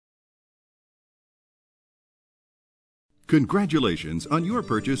Congratulations on your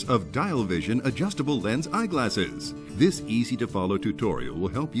purchase of Dial Vision adjustable lens eyeglasses. This easy-to-follow tutorial will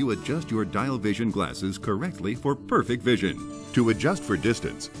help you adjust your Dial Vision glasses correctly for perfect vision. To adjust for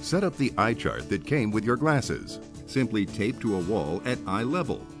distance, set up the eye chart that came with your glasses. Simply tape to a wall at eye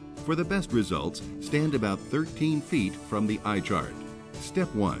level. For the best results, stand about 13 feet from the eye chart.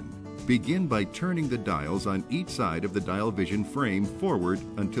 Step 1. Begin by turning the dials on each side of the Dial Vision frame forward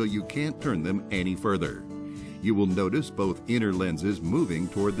until you can't turn them any further. You will notice both inner lenses moving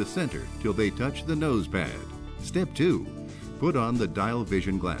toward the center till they touch the nose pad. Step 2. Put on the Dial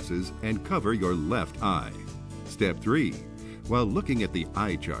Vision glasses and cover your left eye. Step 3. While looking at the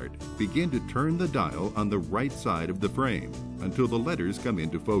eye chart, begin to turn the dial on the right side of the frame until the letters come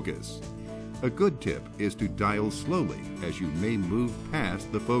into focus. A good tip is to dial slowly as you may move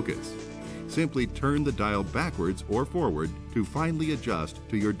past the focus. Simply turn the dial backwards or forward to finally adjust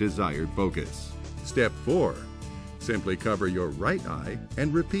to your desired focus. Step 4. Simply cover your right eye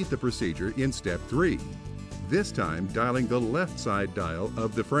and repeat the procedure in Step 3, this time dialing the left side dial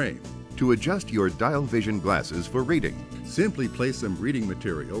of the frame. To adjust your Dial Vision glasses for reading, simply place some reading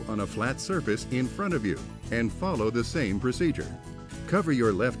material on a flat surface in front of you and follow the same procedure. Cover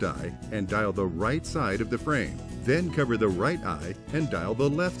your left eye and dial the right side of the frame. Then cover the right eye and dial the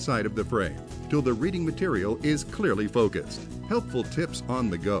left side of the frame till the reading material is clearly focused. Helpful tips on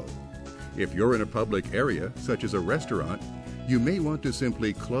the go. If you're in a public area, such as a restaurant, you may want to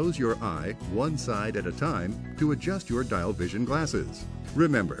simply close your eye one side at a time to adjust your Dial Vision glasses.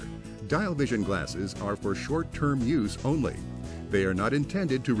 Remember, Dial Vision glasses are for short-term use only. They are not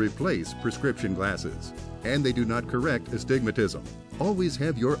intended to replace prescription glasses, and they do not correct astigmatism. Always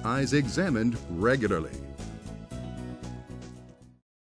have your eyes examined regularly.